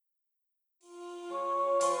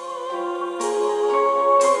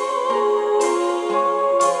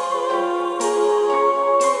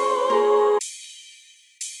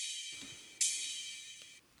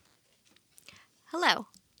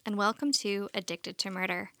welcome to Addicted to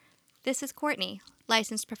Murder. This is Courtney,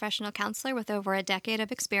 licensed professional counselor with over a decade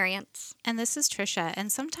of experience. And this is Trisha,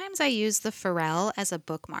 and sometimes I use the Pharrell as a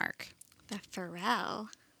bookmark. The Pharrell?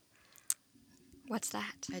 What's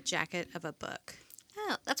that? A jacket of a book.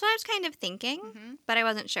 Oh, that's what I was kind of thinking, but I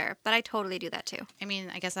wasn't sure. But I totally do that too. I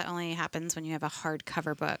mean, I guess that only happens when you have a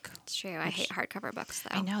hardcover book. It's true. I hate hardcover books,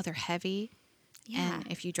 though. I know, they're heavy. Yeah. And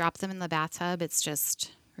if you drop them in the bathtub, it's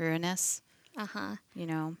just ruinous. Uh-huh. You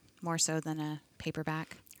know, more so than a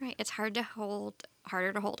paperback. Right. It's harder to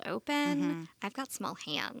hold open. I've got small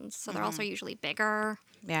hands, so they're also usually bigger.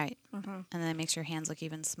 Yeah. And then it makes your hands look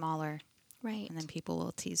even smaller. Right. And then people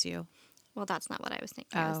will tease you. Well, that's not what I was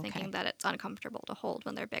thinking. I was thinking that it's uncomfortable to hold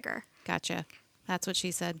when they're bigger. Gotcha. That's what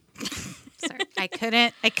she said. Sorry. I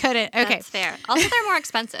couldn't. Okay. That's fair. Also, they're more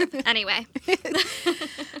expensive. Anyway.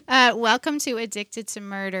 Welcome to Addicted to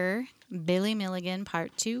Murder, Billy Milligan,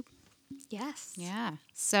 Part 2. Yes. Yeah.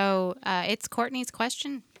 So it's Courtney's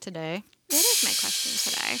question today. It is my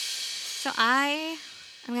question today. So I'm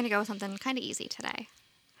going to go with something kind of easy today.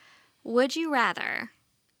 Would you rather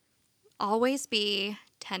always be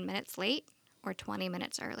 10 minutes late or 20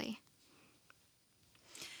 minutes early?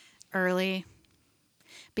 Early.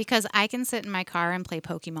 Because I can sit in my car and play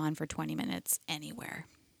Pokemon for 20 minutes anywhere.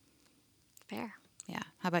 Fair. Yeah.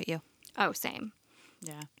 How about you? Oh, same.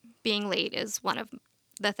 Yeah. Being late is one of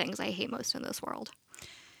the things I hate most in this world.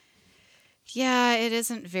 Yeah, it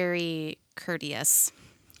isn't very courteous.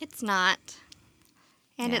 It's not.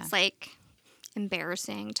 And Yeah. it's like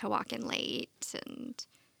embarrassing to walk in late and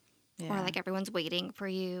or like everyone's waiting for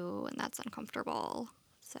you and that's uncomfortable.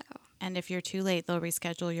 So And if you're too late, they'll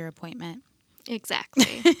reschedule your appointment.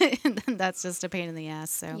 exactly. And then that's just a pain in the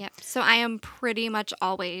ass. So Yep. So I am pretty much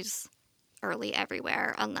always early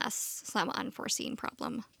everywhere unless some unforeseen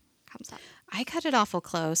problem comes up. I cut it awful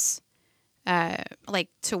close. Like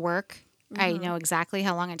to work. I know exactly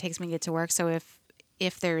how long it takes me to get to work. So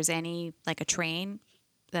if there's any like a train,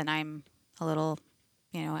 then I'm a little,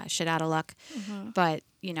 shit out of luck. But,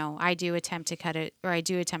 I do attempt to cut it, or I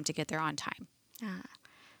do attempt to get there on time.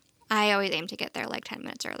 I always aim to get there like 10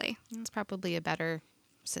 minutes early. It's probably a better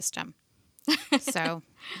system. So,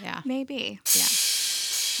 yeah. Maybe. Yeah.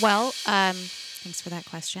 Well, thanks for that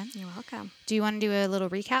question. You're welcome. Do you want to do a little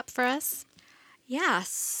recap for us? Yeah.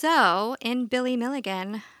 So in Billy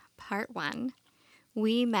Milligan, Part 1,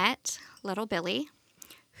 we met little Billy,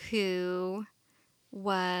 who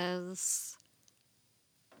was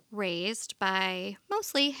raised by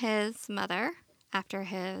mostly his mother after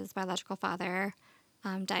his biological father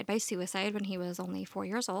died by suicide when he was only 4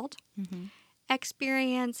 years old.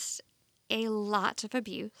 Experienced a lot of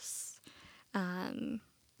abuse,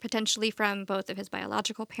 potentially from both of his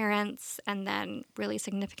biological parents and then really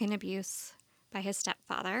significant abuse by his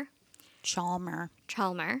stepfather, Chalmer.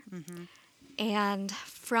 And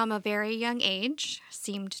from a very young age,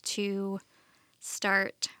 seemed to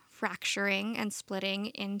start fracturing and splitting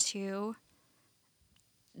into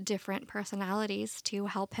different personalities to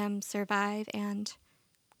help him survive and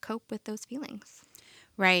cope with those feelings.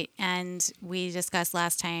 Right. And we discussed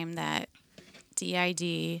last time that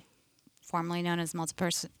DID, formerly known as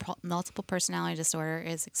multiple personality disorder,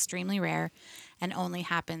 is extremely rare and only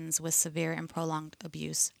happens with severe and prolonged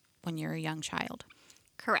abuse when you're a young child.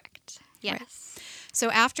 Correct. Yes. Right.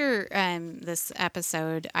 So after this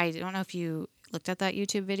episode, I don't know if you looked at that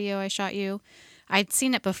YouTube video I shot you. I'd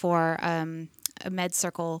seen it before, a Med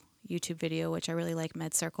Circle YouTube video, which I really like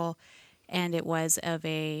Med Circle. And it was of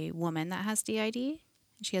a woman that has DID.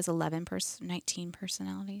 She has 19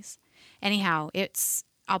 personalities. Anyhow,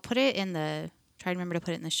 I'll put it in try to remember to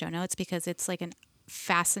put it in the show notes because it's like a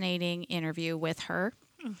fascinating interview with her.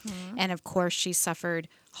 And of course, she suffered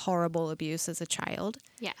horrible abuse as a child.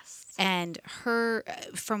 Yes. And her,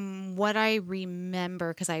 from what I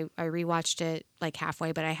remember, because I rewatched it like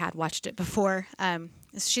halfway, but I had watched it before,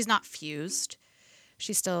 she's not fused.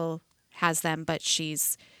 She still has them, but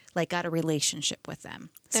she's like got a relationship with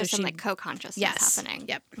them. There's some like co-consciousness happening.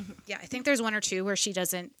 Yep. Yeah, I think there's one or two where she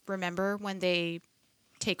doesn't remember when they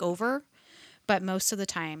take over, but most of the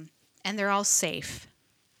time, and they're all safe.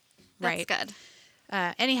 That's good.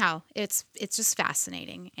 Anyhow, it's just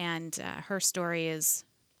fascinating, and her story is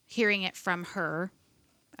hearing it from her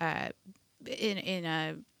in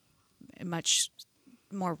a much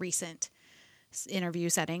more recent interview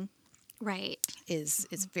setting. Right. Is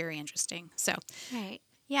very interesting. So. Right.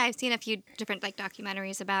 Yeah, I've seen a few different like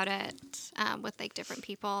documentaries about it with like different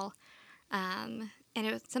people. And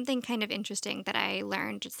it was something kind of interesting that I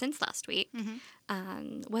learned since last week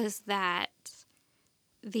was that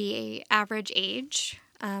the average age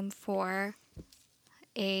for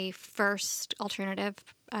a first alternative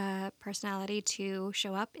personality to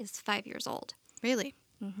show up is 5 years old. Really?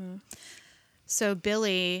 Mm-hmm. So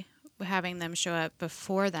Billy having them show up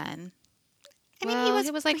before then. I mean, Well, he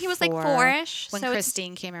was like four four-ish. when So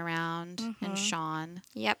Christine came around and Mhm. Sean.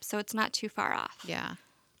 Yep, so it's not too far off. Yeah.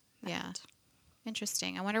 Yeah. That.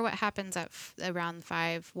 Interesting. I wonder what happens at around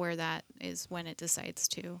 5 where that is when it decides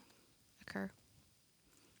to occur.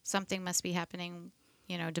 Something must be happening,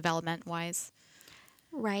 development wise.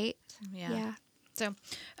 Right. Yeah. Yeah. So,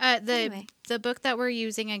 Anyway. the book that we're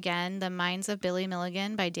using again, The Minds of Billy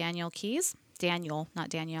Milligan by Daniel Keyes. Daniel, not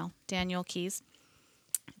Danielle. Daniel Keyes.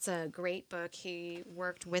 It's a great book. He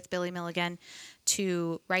worked with Billy Milligan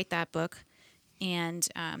to write that book, and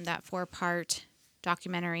that 4-part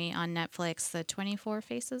documentary on Netflix, The 24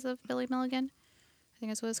 Faces of Billy Milligan, I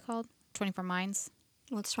think that's what it's called. 24 Minds.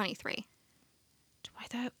 Well, it's 23.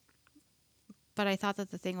 But I thought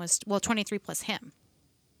that the thing was 23 plus him.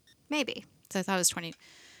 Maybe. So I thought it was 20.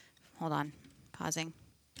 Hold on, pausing.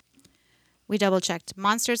 We double checked.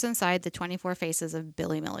 Monsters Inside the 24 Faces of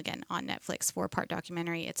Billy Milligan on Netflix, 4-part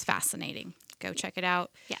documentary. It's fascinating. Go check it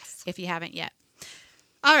out. Yes. If you haven't yet.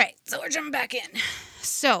 All right, so we're jumping back in.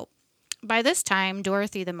 So by this time,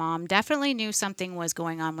 Dorothy, the mom, definitely knew something was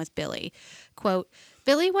going on with Billy. Quote,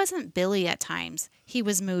 Billy wasn't Billy at times. He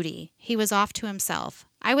was moody. He was off to himself.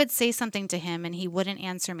 I would say something to him and he wouldn't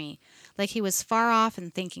answer me, like he was far off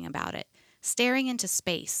and thinking about it, staring into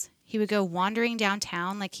space. He would go wandering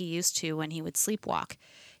downtown like he used to when he would sleepwalk.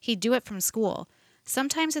 He'd do it from school.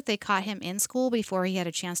 Sometimes if they caught him in school before he had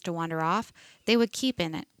a chance to wander off, they would keep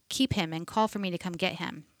him and call for me to come get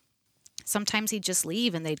him. Sometimes he'd just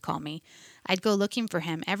leave and they'd call me. I'd go looking for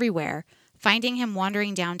him everywhere, finding him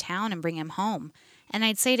wandering downtown and bring him home. And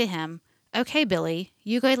I'd say to him, okay, Billy,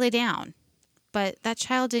 you go lay down. But that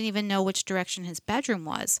child didn't even know which direction his bedroom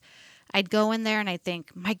was. I'd go in there and I'd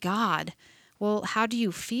think, my God, well, how do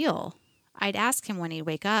you feel? I'd ask him when he'd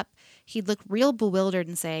wake up. He'd look real bewildered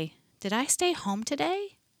and say, did I stay home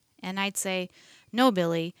today? And I'd say, no,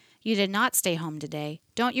 Billy, you did not stay home today.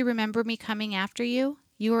 Don't you remember me coming after you?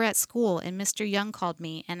 You were at school and Mr. Young called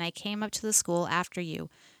me and I came up to the school after you.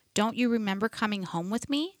 Don't you remember coming home with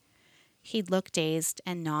me? He'd look dazed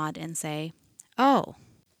and nod and say, oh,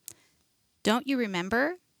 don't you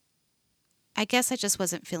remember? I guess I just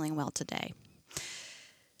wasn't feeling well today.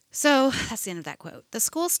 So that's the end of that quote. The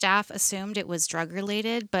school staff assumed it was drug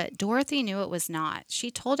related, but Dorothy knew it was not.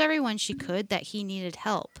 She told everyone she could that he needed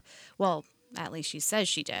help. Well, at least she says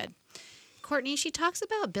she did. Courtney, she talks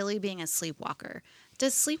about Billy being a sleepwalker.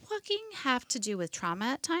 Does sleepwalking have to do with trauma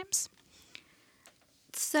at times?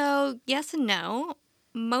 So, yes and no.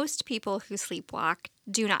 Most people who sleepwalk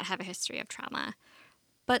do not have a history of trauma.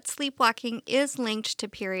 But sleepwalking is linked to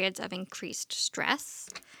periods of increased stress,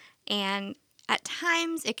 and at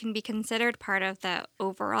times it can be considered part of the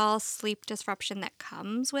overall sleep disruption that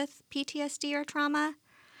comes with PTSD or trauma.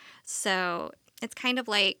 So it's kind of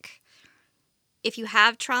like if you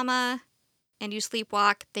have trauma and you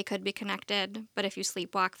sleepwalk, they could be connected, but if you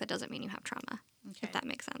sleepwalk, that doesn't mean you have trauma, if that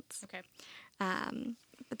makes sense. Okay.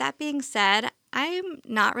 But that being said, I'm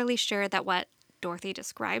not really sure that what Dorothy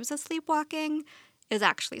describes as sleepwalking is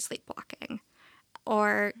actually sleepwalking.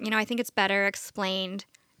 Or, I think it's better explained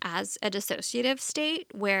as a dissociative state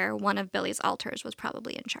where one of Billy's alters was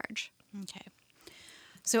probably in charge. Okay.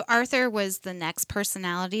 So Arthur was the next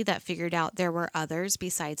personality that figured out there were others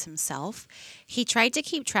besides himself. He tried to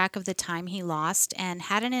keep track of the time he lost and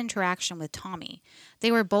had an interaction with Tommy.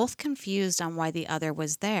 They were both confused on why the other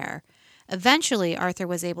was there. Eventually, Arthur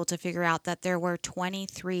was able to figure out that there were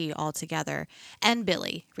 23 altogether, and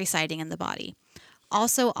Billy residing in the body.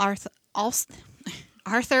 Arthur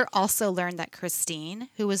also learned that Christine,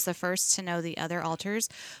 who was the first to know the other alters,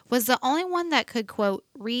 was the only one that could, quote,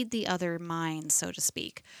 read the other mind, so to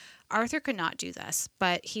speak. Arthur could not do this,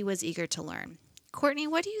 but he was eager to learn. Courtney,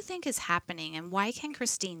 what do you think is happening, and why can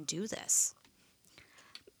Christine do this?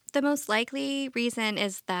 The most likely reason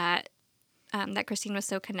is that Christine was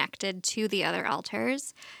so connected to the other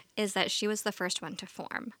alters is that she was the first one to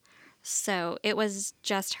form. So it was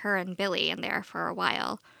just her and Billy in there for a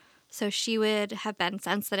while. So she would have been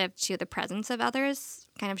sensitive to the presence of others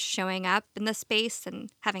kind of showing up in the space and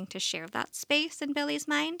having to share that space in Billy's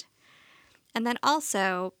mind. And then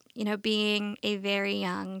also, being a very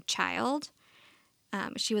young child,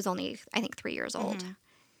 she was only, I think, 3 years old.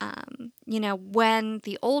 When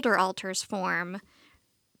the older alters form,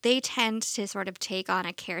 they tend to sort of take on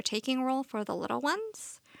a caretaking role for the little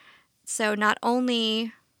ones. So not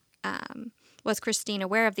only was Christine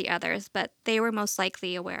aware of the others, but they were most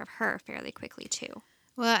likely aware of her fairly quickly too.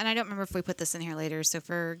 Well, and I don't remember if we put this in here later, so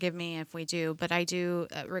forgive me if we do, but I do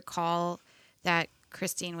recall that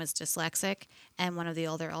Christine was dyslexic, and one of the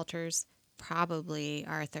older alters, probably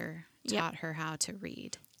Arthur, Yep. taught her how to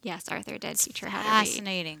read. Yes, Arthur did teach her how to read.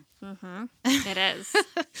 Fascinating. It is.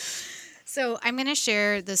 So I'm going to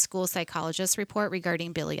share the school psychologist report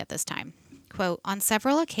regarding Billy at this time. Quote, on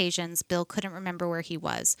several occasions, Bill couldn't remember where he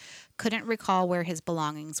was, couldn't recall where his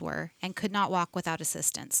belongings were, and could not walk without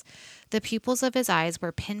assistance. The pupils of his eyes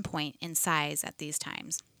were pinpoint in size at these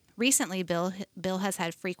times. Recently, Bill has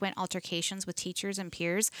had frequent altercations with teachers and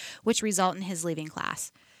peers, which result in his leaving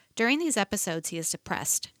class. During these episodes, he is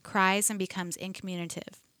depressed, cries, and becomes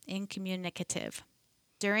incommunicative.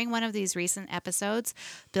 During one of these recent episodes,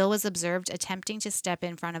 Bill was observed attempting to step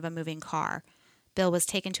in front of a moving car. Bill was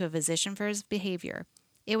taken to a physician for his behavior.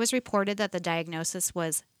 It was reported that the diagnosis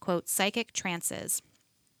was, quote, psychic trances.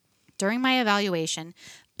 During my evaluation,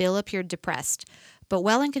 Bill appeared depressed, but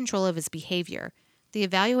well in control of his behavior. The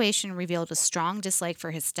evaluation revealed a strong dislike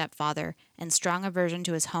for his stepfather and strong aversion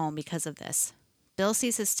to his home because of this. Bill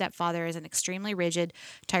sees his stepfather as an extremely rigid,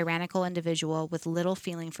 tyrannical individual with little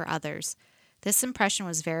feeling for others. This impression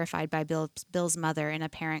was verified by Bill's mother in a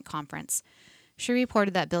parent conference. She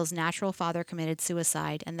reported that Bill's natural father committed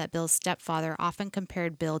suicide and that Bill's stepfather often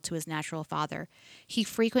compared Bill to his natural father. He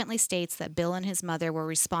frequently states that Bill and his mother were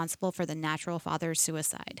responsible for the natural father's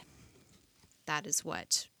suicide. That is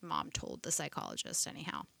what Mom told the psychologist,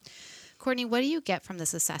 anyhow. Courtney, what do you get from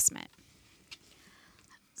this assessment?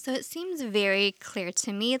 So it seems very clear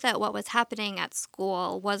to me that what was happening at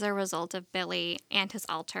school was a result of Billy and his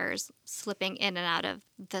alters slipping in and out of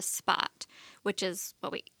the spot, which is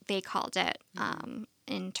what they called it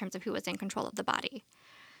in terms of who was in control of the body.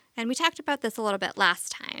 And we talked about this a little bit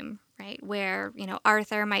last time, right? Where,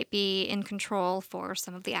 Arthur might be in control for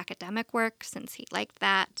some of the academic work since he liked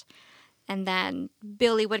that. And then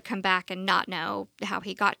Billy would come back and not know how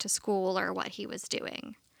he got to school or what he was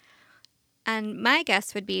doing. And my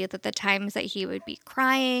guess would be that the times that he would be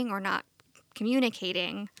crying or not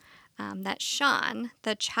communicating, that Sean,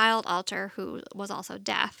 the child alter who was also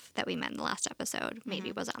deaf that we met in the last episode,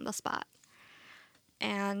 maybe was on the spot.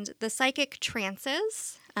 And the psychic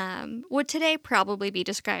trances would today probably be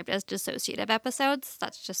described as dissociative episodes.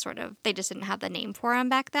 That's just they just didn't have the name for them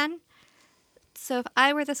back then. So if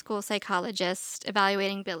I were the school psychologist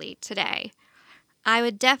evaluating Billy today, I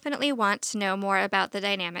would definitely want to know more about the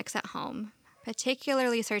dynamics at home,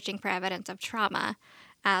 particularly searching for evidence of trauma,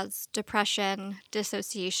 as depression,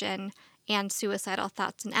 dissociation, and suicidal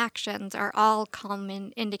thoughts and actions are all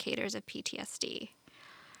common indicators of PTSD.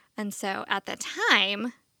 And so at the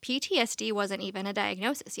time, PTSD wasn't even a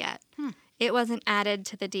diagnosis yet. It wasn't added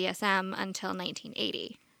to the DSM until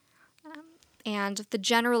 1980. And the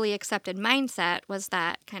generally accepted mindset was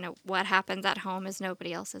that kind of what happens at home is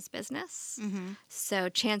nobody else's business. So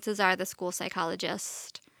chances are the school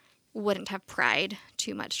psychologist wouldn't have pried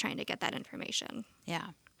too much trying to get that information. Yeah.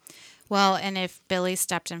 Well, and if Billy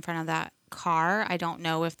stepped in front of that car, I don't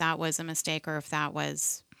know if that was a mistake or if that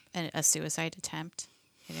was a suicide attempt.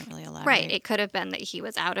 I didn't really elaborate. Right. It could have been that he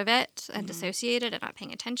was out of it and dissociated and not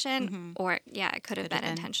paying attention. Or, it could have been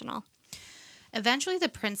intentional. Eventually, the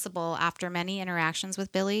principal, after many interactions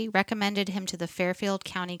with Billy, recommended him to the Fairfield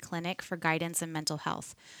County Clinic for guidance in mental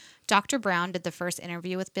health. Dr. Brown did the first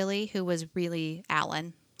interview with Billy, who was really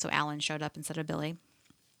Alan. So Alan showed up instead of Billy.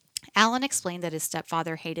 Alan explained that his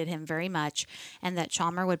stepfather hated him very much and that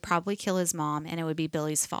Chalmer would probably kill his mom and it would be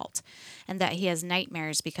Billy's fault, and that he has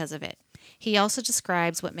nightmares because of it. He also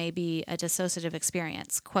describes what may be a dissociative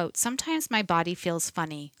experience. Quote, sometimes my body feels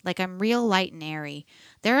funny, like I'm real light and airy.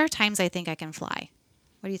 There are times I think I can fly.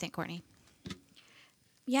 What do you think, Courtney?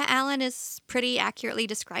 Yeah, Alan is pretty accurately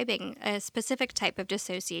describing a specific type of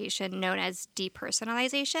dissociation known as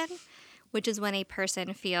depersonalization, which is when a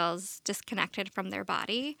person feels disconnected from their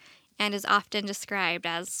body and is often described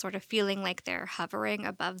as sort of feeling like they're hovering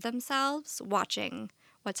above themselves, watching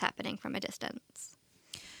what's happening from a distance.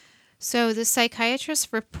 So the psychiatrist's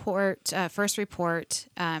first report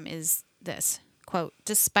is this. Quote,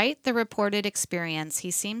 despite the reported experience,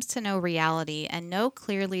 he seems to know reality and no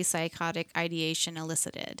clearly psychotic ideation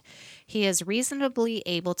elicited. He is reasonably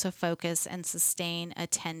able to focus and sustain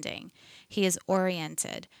attending. He is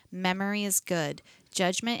oriented. Memory is good.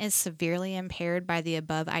 Judgment is severely impaired by the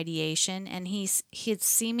above ideation, and his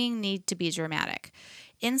seeming need to be dramatic.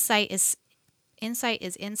 Insight is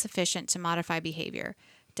insufficient to modify behavior.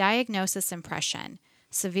 Diagnosis impression.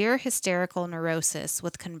 Severe hysterical neurosis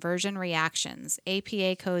with conversion reactions,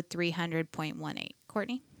 APA code 300.18.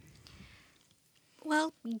 Courtney?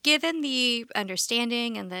 Well, given the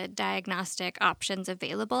understanding and the diagnostic options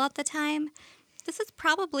available at the time, this is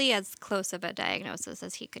probably as close of a diagnosis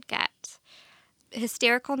as he could get.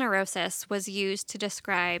 hysterical neurosis was used to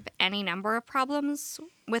describe any number of problems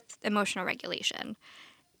with emotional regulation.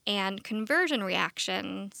 And conversion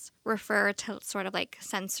reactions refer to sort of like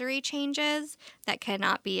sensory changes that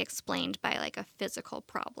cannot be explained by like a physical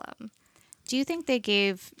problem. Do you think they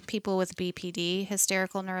gave people with BPD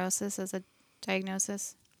hysterical neurosis as a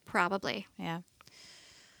diagnosis? Probably. Yeah.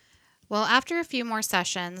 Well, after a few more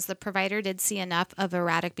sessions, the provider did see enough of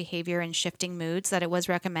erratic behavior and shifting moods that it was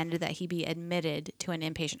recommended that he be admitted to an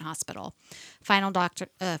inpatient hospital. Final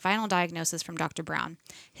diagnosis from Dr. Brown: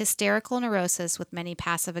 hysterical neurosis with many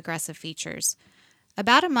passive-aggressive features.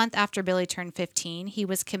 About a month after Billy turned 15, he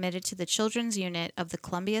was committed to the children's unit of the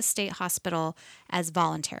Columbia State Hospital as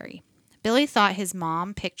voluntary. Billy thought his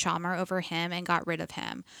mom picked Chalmer over him and got rid of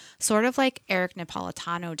him, sort of like Eric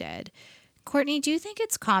Napolitano did. Courtney, do you think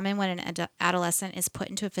it's common when an adolescent is put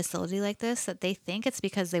into a facility like this that they think it's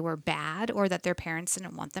because they were bad or that their parents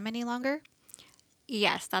didn't want them any longer?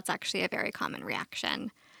 Yes, that's actually a very common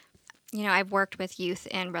reaction. You know, I've worked with youth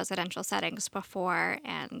in residential settings before,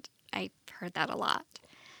 and I've heard that a lot.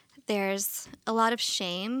 There's a lot of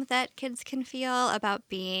shame that kids can feel about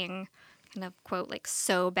being kind of, quote, like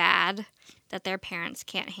so bad that their parents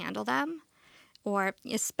can't handle them, or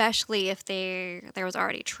especially if there was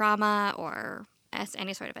already trauma or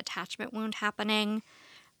any sort of attachment wound happening.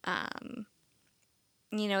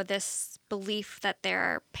 You know, this belief that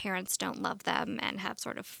their parents don't love them and have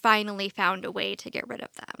sort of finally found a way to get rid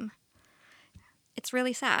of them. It's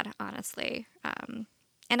really sad, honestly.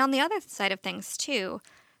 And on the other side of things, too,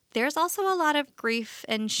 there's also a lot of grief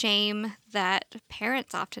and shame that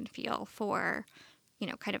parents often feel for, you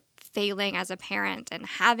know, kind of failing as a parent and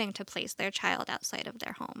having to place their child outside of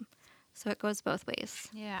their home. So it goes both ways.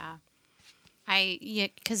 Yeah.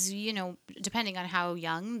 Because, depending on how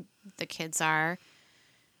young the kids are,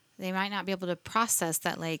 they might not be able to process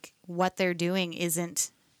that, like, what they're doing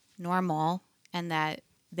isn't normal and that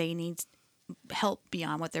they need help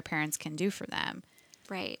beyond what their parents can do for them.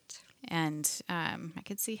 Right. And I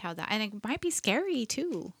could see how that, and it might be scary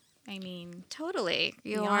too. I mean, totally.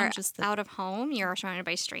 You're out of home, you're surrounded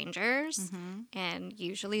by strangers, and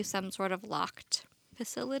usually some sort of locked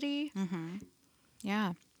facility.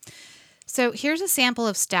 Yeah. So here's a sample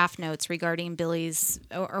of staff notes regarding Billy's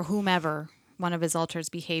or whomever, one of his alters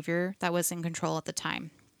behavior that was in control at the time.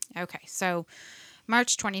 Okay, so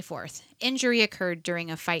March 24th, injury occurred during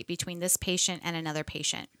a fight between this patient and another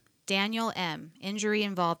patient. Daniel M. Injury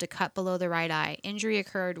involved a cut below the right eye. Injury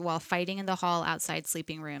occurred while fighting in the hall outside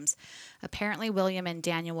sleeping rooms. Apparently, William and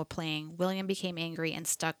Daniel were playing. William became angry and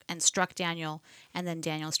struck Daniel, and then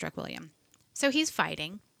Daniel struck William. So he's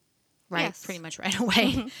fighting, right? Yes. Pretty much right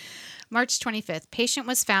away. March 25th, patient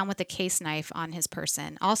was found with a case knife on his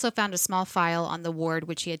person. Also found a small file on the ward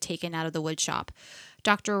which he had taken out of the wood shop.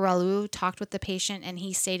 Dr. Raoult talked with the patient and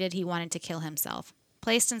he stated he wanted to kill himself.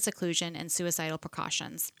 Placed in seclusion and suicidal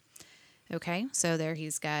precautions. Okay, so there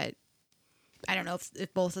he's got, I don't know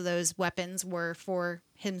if both of those weapons were for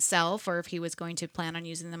himself or if he was going to plan on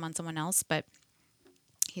using them on someone else, but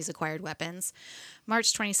he's acquired weapons.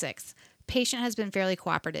 March 26th. Patient has been fairly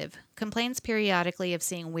cooperative. Complains periodically of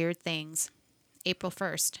seeing weird things. April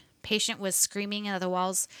 1st. Patient was screaming that the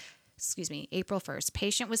walls... April 1st.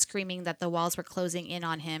 Patient was screaming that the walls were closing in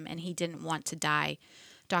on him and he didn't want to die.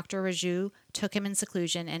 Dr. Raju took him in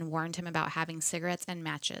seclusion and warned him about having cigarettes and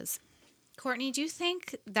matches. Courtney, do you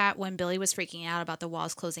think that when Billy was freaking out about the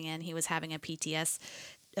walls closing in, he was having a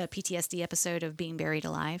PTSD episode of being buried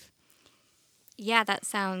alive? Yeah, that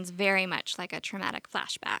sounds very much like a traumatic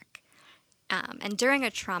flashback. And during a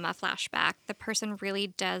trauma flashback, the person really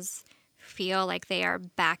does feel like they are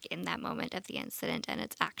back in that moment of the incident and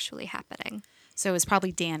it's actually happening. So it was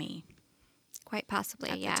probably Danny. Quite possibly,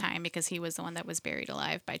 at yeah. the time, because he was the one that was buried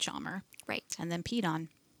alive by Chalmer. Right. And then peed on.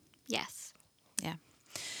 Yes. Yeah.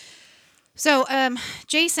 So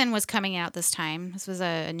Jason was coming out this time. This was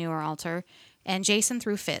a newer alter. And Jason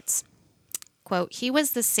threw fits. Quote, he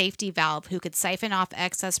was the safety valve who could siphon off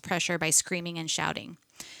excess pressure by screaming and shouting.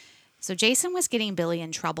 So Jason was getting Billy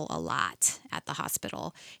in trouble a lot at the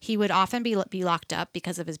hospital. He would often be locked up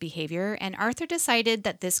because of his behavior, and Arthur decided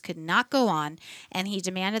that this could not go on, and he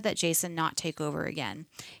demanded that Jason not take over again.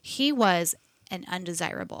 He was an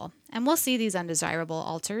undesirable, and we'll see these undesirable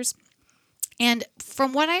alters. And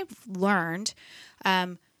from what I've learned,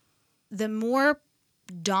 the more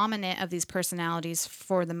dominant of these personalities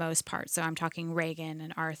for the most part, so I'm talking Reagan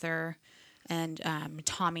and Arthur and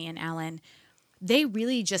Tommy and Alan, they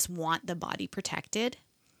really just want the body protected,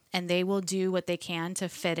 and they will do what they can to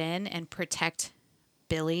fit in and protect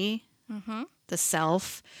Billy, the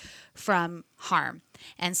self, from harm.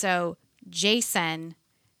 And so Jason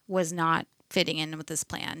was not fitting in with this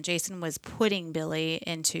plan. Jason was putting Billy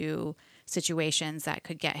into situations that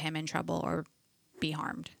could get him in trouble or be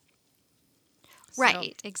harmed.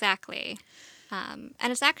 Right, exactly. And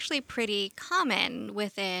it's actually pretty common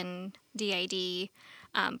within DID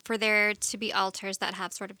for there to be alters that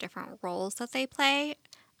have sort of different roles that they play.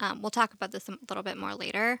 We'll talk about this a little bit more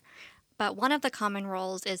later. But one of the common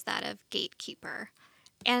roles is that of gatekeeper.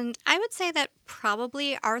 And I would say that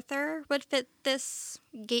probably Arthur would fit this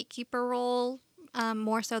gatekeeper role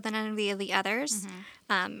more so than any of the others,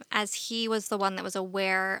 as he was the one that was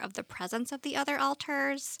aware of the presence of the other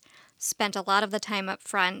altars, spent a lot of the time up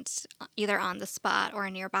front, either on the spot or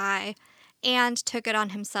nearby, and took it on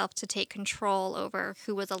himself to take control over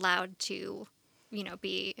who was allowed to,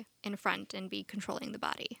 be in front and be controlling the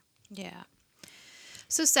body. Yeah.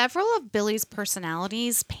 So several of Billy's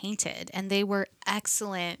personalities painted, and they were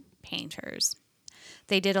excellent painters.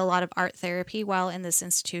 They did a lot of art therapy while in this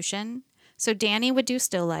institution. So Danny would do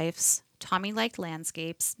still lifes, Tommy liked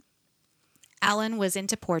landscapes, Alan was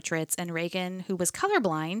into portraits, and Reagan, who was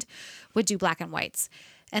colorblind, would do black and whites.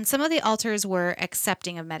 And some of the alters were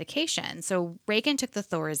accepting of medication. So Reagan took the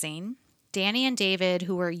Thorazine. Danny and David,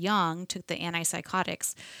 who were young, took the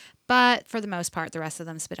antipsychotics. But for the most part, the rest of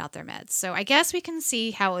them spit out their meds. So I guess we can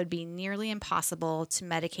see how it would be nearly impossible to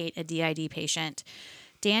medicate a DID patient.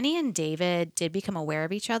 Danny and David did become aware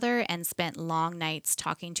of each other and spent long nights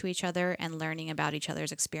talking to each other and learning about each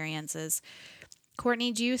other's experiences.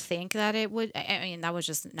 Courtney, do you think that it would, I mean, that was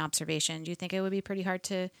just an observation. Do you think it would be pretty hard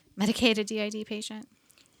to medicate a DID patient?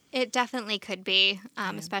 It definitely could be,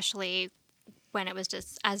 especially when it was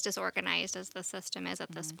just as disorganized as the system is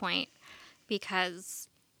at this point. Because,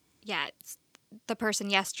 it's the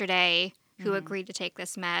person yesterday who agreed to take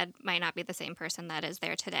this med might not be the same person that is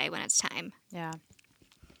there today when it's time. Yeah.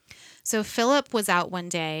 So Philip was out one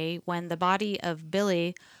day when the body of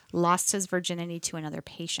Billy lost his virginity to another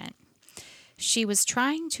patient. She was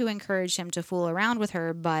trying to encourage him to fool around with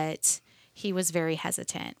her, but he was very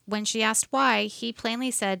hesitant. When she asked why, he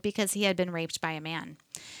plainly said because he had been raped by a man.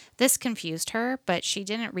 This confused her, but she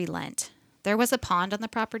didn't relent. There was a pond on the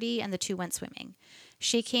property, and the two went swimming.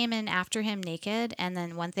 She came in after him naked, and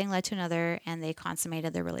then one thing led to another, and they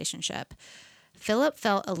consummated their relationship. Philip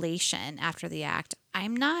felt elation after the act.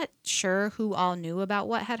 I'm not sure who all knew about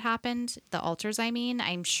what had happened. The alters, I mean.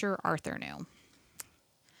 I'm sure Arthur knew.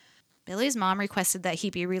 Billy's mom requested that he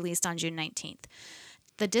be released on June 19th.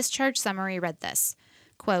 The discharge summary read this,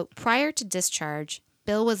 quote, prior to discharge,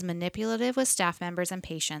 Bill was manipulative with staff members and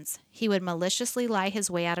patients. He would maliciously lie his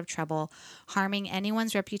way out of trouble, harming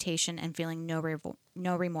anyone's reputation and feeling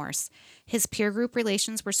no remorse. His peer group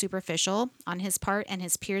relations were superficial on his part, and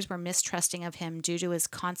his peers were mistrusting of him due to his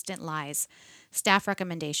constant lies. Staff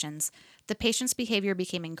recommendations. The patient's behavior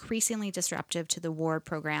became increasingly disruptive to the ward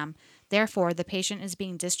program. Therefore, the patient is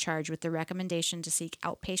being discharged with the recommendation to seek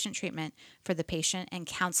outpatient treatment for the patient and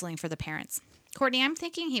counseling for the parents. Courtney, I'm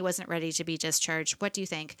thinking he wasn't ready to be discharged. What do you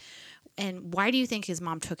think? And why do you think his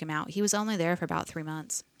mom took him out? He was only there for about 3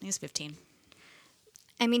 months. He was 15.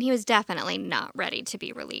 I mean, he was definitely not ready to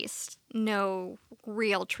be released. No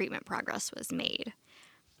real treatment progress was made.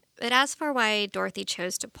 But as for why Dorothy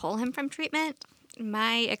chose to pull him from treatment,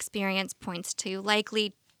 my experience points to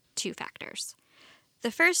likely 2 factors.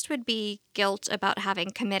 The first would be guilt about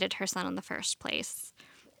having committed her son in the first place,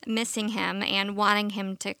 missing him and wanting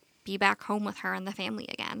him to be back home with her and the family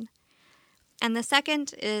again. And the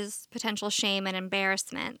second is potential shame and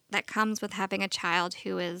embarrassment that comes with having a child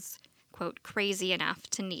who is, quote, crazy enough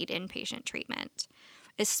to need inpatient treatment,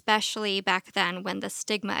 especially back then when the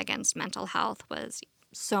stigma against mental health was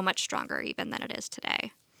so much stronger even than it is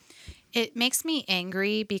today. It makes me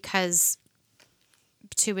angry because,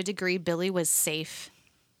 to a degree, Billy was safe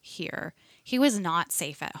here. He was not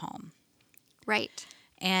safe at home. Right.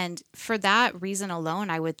 And for that reason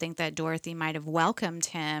alone, I would think that Dorothy might have welcomed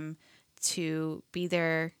him to be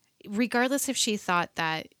there, regardless if she thought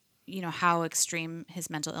that, how extreme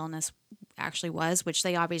his mental illness actually was, which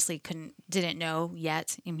they obviously didn't know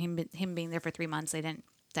yet. Him being there for 3 months, they didn't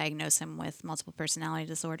diagnose him with multiple personality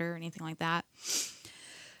disorder or anything like that.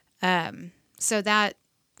 So that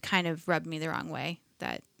kind of rubbed me the wrong way,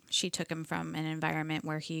 that she took him from an environment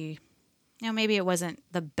where he, maybe it wasn't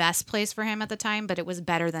the best place for him at the time, but it was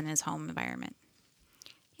better than his home environment.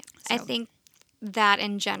 Yeah. So. I think that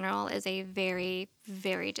in general is a very,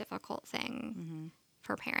 very difficult thing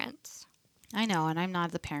for parents. I know, and I'm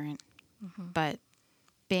not the parent, but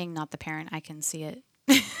being not the parent, I can see it.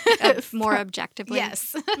 More objectively.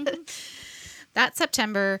 Yes. That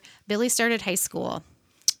September, Billy started high school.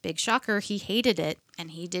 Big shocker, he hated it, and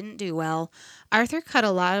he didn't do well. Arthur cut a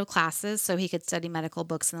lot of classes so he could study medical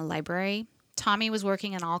books in the library. Tommy was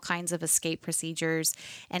working in all kinds of escape procedures,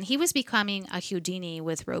 and he was becoming a Houdini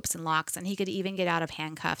with ropes and locks, and he could even get out of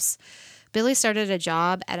handcuffs. Billy started a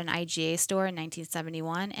job at an IGA store in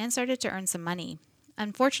 1971 and started to earn some money.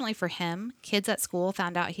 Unfortunately for him, kids at school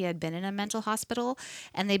found out he had been in a mental hospital,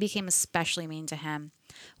 and they became especially mean to him.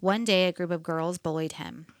 One day, a group of girls bullied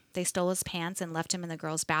him. They stole his pants and left him in the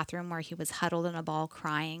girls' bathroom where he was huddled in a ball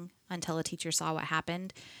crying until a teacher saw what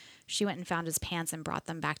happened. She went and found his pants and brought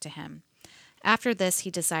them back to him. After this,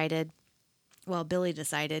 Billy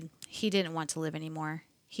decided he didn't want to live anymore.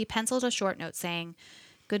 He penciled a short note saying,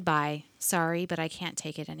 "Goodbye. Sorry, but I can't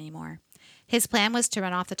take it anymore." His plan was to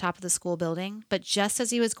run off the top of the school building, but just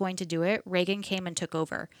as he was going to do it, Reagan came and took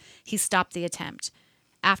over. He stopped the attempt.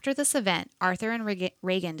 After this event, Arthur and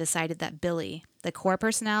Reagan decided that Billy, the core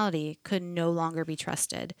personality, could no longer be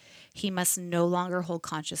trusted. He must no longer hold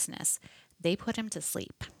consciousness. They put him to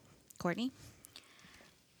sleep. Courtney?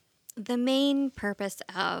 The main purpose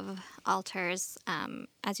of alters,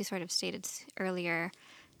 as you sort of stated earlier,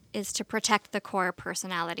 is to protect the core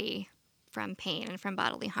personality from pain and from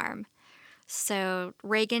bodily harm. So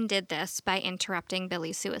Reagan did this by interrupting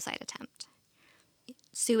Billy's suicide attempt.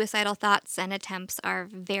 Suicidal thoughts and attempts are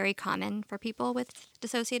very common for people with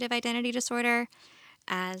dissociative identity disorder,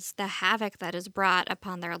 as the havoc that is brought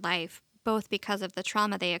upon their life, both because of the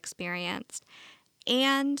trauma they experienced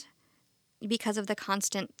and because of the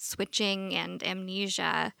constant switching and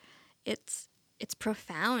amnesia, it's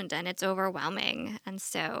profound and it's overwhelming. And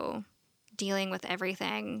so dealing with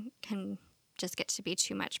everything can just get to be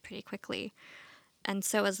too much pretty quickly. And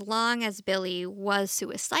so as long as Billy was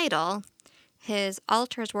suicidal, his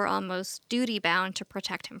alters were almost duty-bound to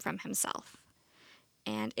protect him from himself.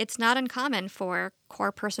 And it's not uncommon for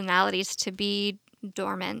core personalities to be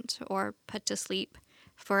dormant or put to sleep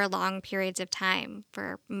for long periods of time,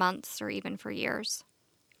 for months or even for years.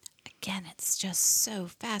 Again, it's just so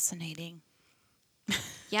fascinating.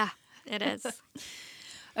 Yeah, it is.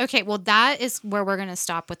 Okay, well, that is where we're going to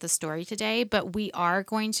stop with the story today, but we are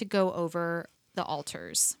going to go over the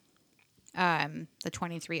alters, the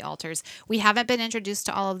 23 alters. We haven't been introduced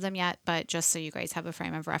to all of them yet, but just so you guys have a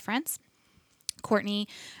frame of reference. Courtney,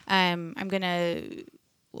 I'm going to,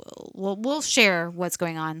 we'll share what's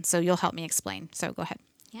going on, so you'll help me explain. So go ahead.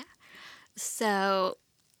 Yeah. So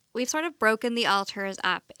we've sort of broken the alters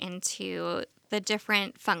up into the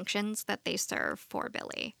different functions that they serve for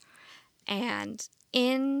Billy. And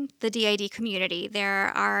in the DID community, there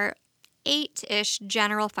are 8-ish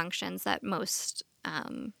general functions that most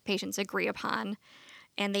patients agree upon,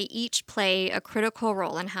 and they each play a critical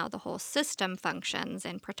role in how the whole system functions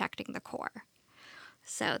in protecting the core.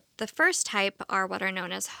 So the first type are what are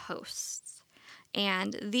known as hosts,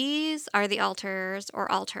 and these are the alters or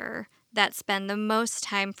alter that spend the most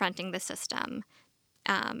time fronting the system,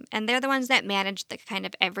 and they're the ones that manage the kind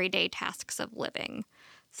of everyday tasks of living.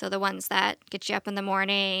 So the ones that get you up in the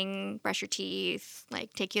morning, brush your teeth,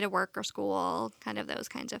 like take you to work or school, kind of those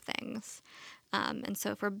kinds of things. And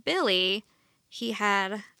so for Billy, he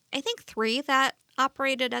had, I think, 3 that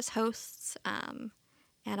operated as hosts. And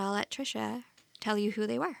I'll let Trisha tell you who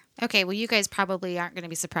they were. Okay, well, you guys probably aren't going to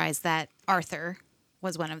be surprised that Arthur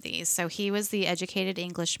was one of these. So he was the educated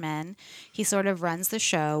Englishman. He sort of runs the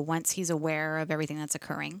show once he's aware of everything that's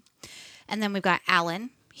occurring. And then we've got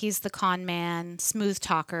Alan. He's the con man, smooth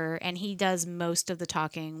talker, and he does most of the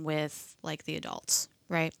talking with, like, the adults,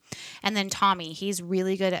 right? And then Tommy, he's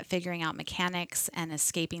really good at figuring out mechanics and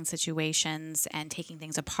escaping situations and taking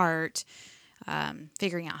things apart,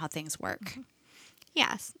 figuring out how things work. Mm-hmm.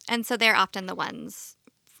 Yes, and so they're often the ones,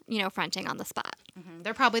 fronting on the spot. Mm-hmm.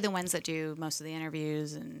 They're probably the ones that do most of the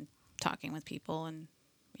interviews and talking with people, and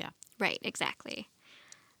yeah. Right, exactly.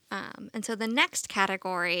 And so the next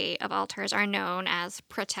category of alters are known as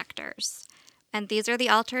protectors. And these are the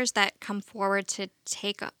alters that come forward to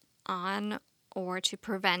take on or to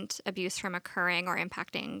prevent abuse from occurring or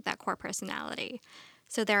impacting that core personality.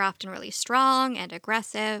 So they're often really strong and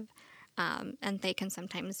aggressive, and they can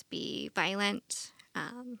sometimes be violent.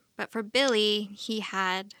 But for Billy, he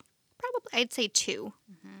had probably, I'd say 2.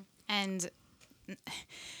 Mm-hmm. And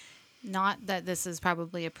not that this is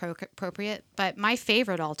probably appropriate, but my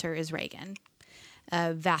favorite alter is Reagan.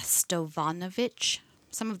 Vastovanovich.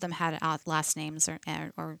 Some of them had last names or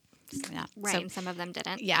yeah. Right, and some of them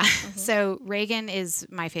didn't. Yeah. Mm-hmm. So Reagan is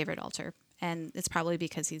my favorite alter, and it's probably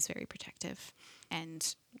because he's very protective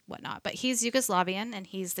and whatnot. But he's Yugoslavian, and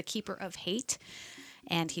he's the keeper of hate,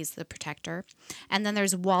 and he's the protector. And then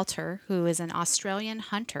there's Walter, who is an Australian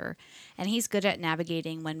hunter, and he's good at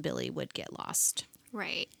navigating when Billy would get lost.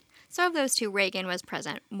 Right. So of those 2, Reagan was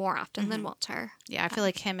present more often than Walter. Yeah, I feel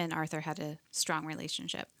like him and Arthur had a strong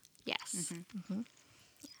relationship. Yes.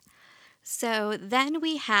 So then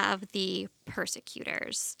we have the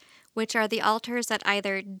persecutors, which are the altars that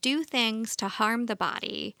either do things to harm the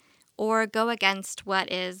body or go against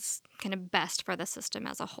what is kind of best for the system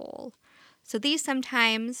as a whole. So these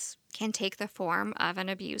sometimes can take the form of an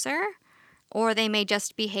abuser, or they may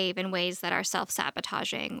just behave in ways that are self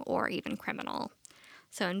sabotaging or even criminal.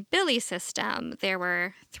 So in Billy's system, there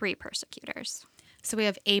were 3 persecutors. So we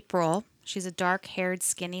have April. She's a dark-haired,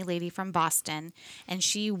 skinny lady from Boston, and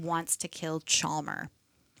she wants to kill Chalmer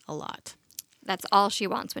a lot. That's all she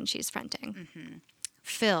wants when she's fronting.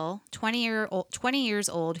 Phil, 20 years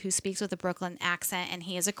old, who speaks with a Brooklyn accent, and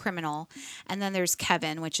he is a criminal. And then there's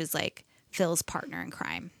Kevin, which is like Phil's partner in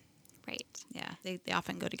crime. Right. Yeah, they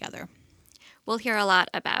often go together. We'll hear a lot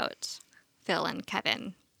about Phil and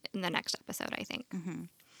Kevin in the next episode, I think.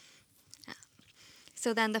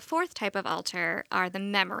 So then the 4th type of altar are the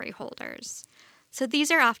memory holders. So these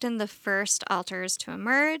are often the first altars to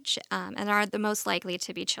emerge and are the most likely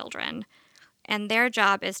to be children. And their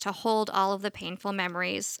job is to hold all of the painful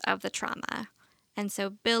memories of the trauma. And so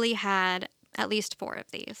Billy had at least 4 of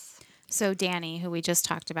these. So Danny, who we just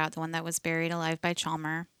talked about, the one that was buried alive by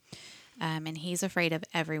Chalmer, and he's afraid of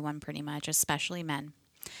everyone pretty much, especially men.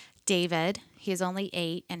 David, he is only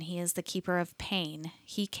 8, and he is the keeper of pain.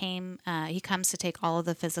 He comes to take all of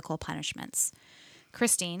the physical punishments.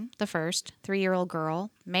 Christine, the first 3-year-old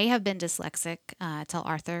girl, may have been dyslexic till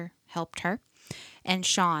Arthur helped her. And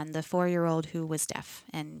Sean, the 4-year-old who was deaf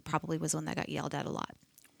and probably was one that got yelled at a lot.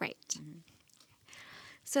 Right.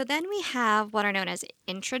 So then we have what are known as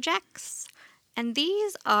introjects. And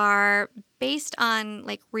these are based on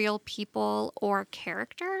like real people or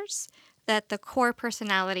characters that the core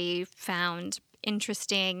personality found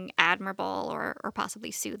interesting, admirable, or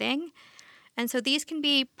possibly soothing. And so these can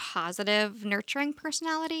be positive, nurturing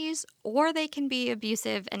personalities, or they can be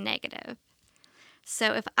abusive and negative.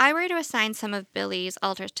 So if I were to assign some of Billy's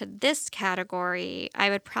altars to this category, I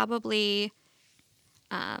would probably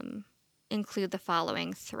include the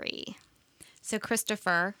following 3. So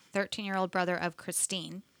Christopher, 13-year-old brother of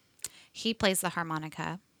Christine, he plays the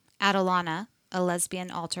harmonica. Adelana, a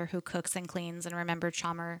lesbian altar who cooks and cleans, and remember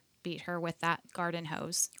Chalmer beat her with that garden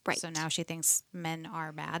hose. Right. So now she thinks men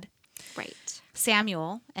are bad. Right.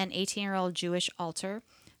 Samuel, an 18-year-old Jewish altar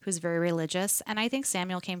who's very religious. And I think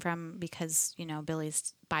Samuel came from because,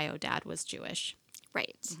 Billy's bio dad was Jewish.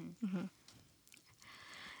 Right.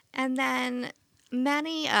 And then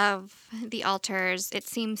many of the altars, it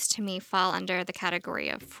seems to me, fall under the category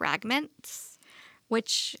of fragments,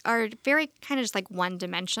 which are very kind of just like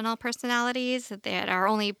one-dimensional personalities that are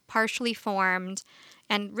only partially formed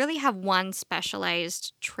and really have one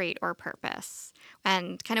specialized trait or purpose.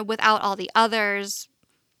 And kind of without all the others,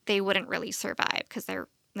 they wouldn't really survive because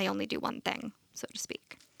they only do one thing, so to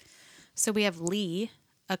speak. So we have Lee,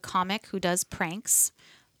 a comic who does pranks.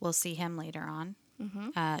 We'll see him later on.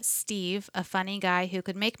 Steve, a funny guy who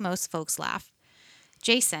could make most folks laugh.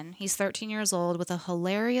 Jason, he's 13 years old with a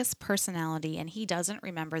hilarious personality, and he doesn't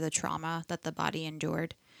remember the trauma that the body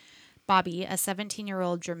endured. Bobby, a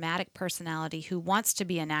 17-year-old dramatic personality who wants to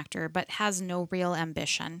be an actor but has no real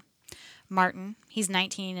ambition. Martin, he's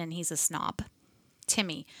 19 and he's a snob.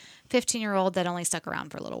 Timmy, 15-year-old that only stuck around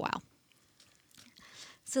for a little while.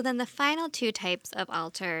 So then the final 2 types of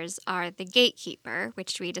altars are the gatekeeper,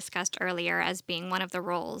 which we discussed earlier as being one of the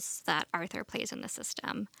roles that Arthur plays in the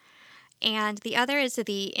system. And the other is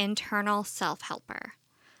the internal self-helper.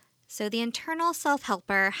 So the internal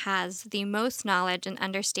self-helper has the most knowledge and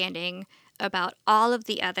understanding about all of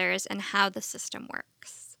the others and how the system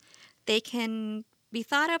works. They can be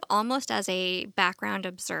thought of almost as a background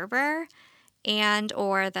observer and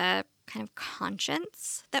or the kind of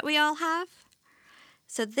conscience that we all have.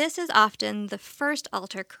 So this is often the first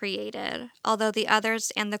altar created, although the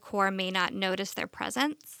others and the core may not notice their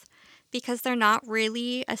presence because they're not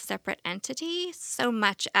really a separate entity so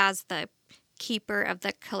much as the keeper of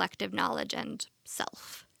the collective knowledge and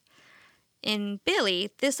self. In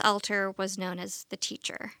Billy, this altar was known as the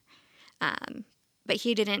teacher, but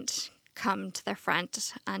he didn't come to the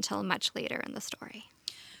front until much later in the story.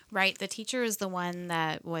 Right. The teacher is the one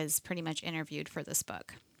that was pretty much interviewed for this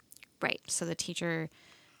book. Right. So the teacher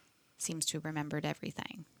seems to have remembered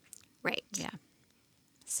everything. Right. Yeah.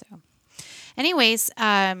 So anyways,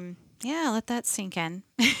 let that sink in.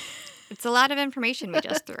 It's a lot of information we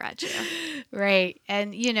just threw at you. Right.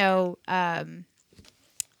 And,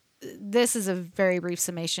 this is a very brief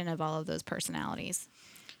summation of all of those personalities.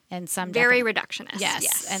 And some very reductionist.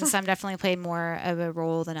 Yes. And some definitely played more of a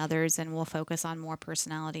role than others, and we'll focus on more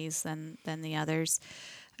personalities than the others.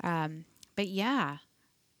 But yeah,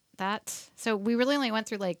 that. So we really only went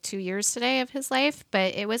through like 2 years today of his life,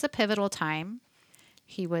 but it was a pivotal time.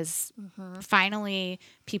 He was finally,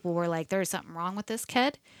 people were like, there's something wrong with this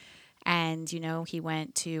kid. And, he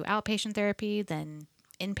went to outpatient therapy, then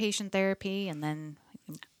inpatient therapy, and then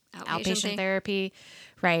outpatient therapy,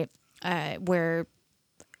 right? Where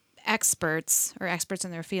experts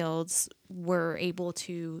in their fields were able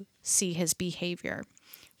to see his behavior.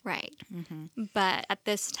 Right. But at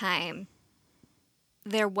this time,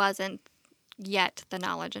 there wasn't yet the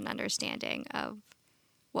knowledge and understanding of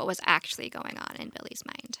what was actually going on in Billy's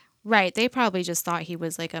mind. Right. They probably just thought he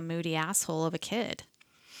was like a moody asshole of a kid.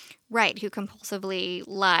 Right. Who compulsively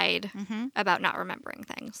lied about not remembering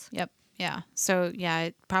things. Yep. Yeah. So, yeah,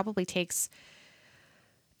 it probably takes,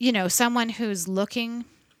 someone who's looking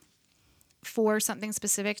for something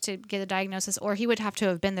specific to get a diagnosis, or he would have to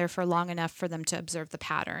have been there for long enough for them to observe the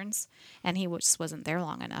patterns, and he just wasn't there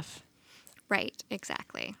long enough. Right,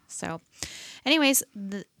 exactly. So, anyways,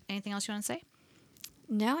 anything else you want to say?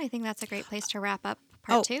 No, I think that's a great place to wrap up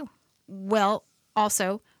part 2. Well,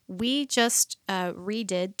 also, we just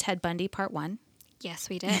redid Ted Bundy Part 1. Yes,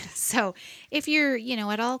 we did. So if you're,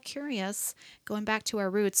 at all curious, going back to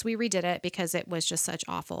our roots, we redid it because it was just such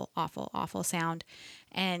awful, awful, awful sound.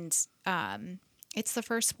 And it's the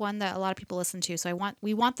first one that a lot of people listen to. So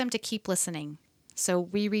we want them to keep listening. So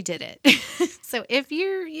we redid it. So if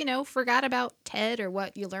you, forgot about Ted or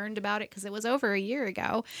what you learned about it, because it was over a year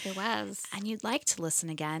ago. It was. And you'd like to listen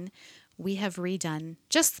again, we have redone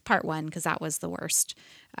just Part 1 because that was the worst.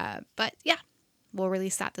 But yeah, we'll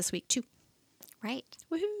release that this week too. Right.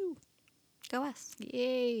 Woohoo. Go us.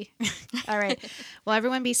 Yay. All right. Well,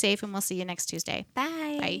 everyone be safe, and we'll see you next Tuesday.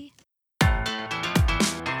 Bye. Bye.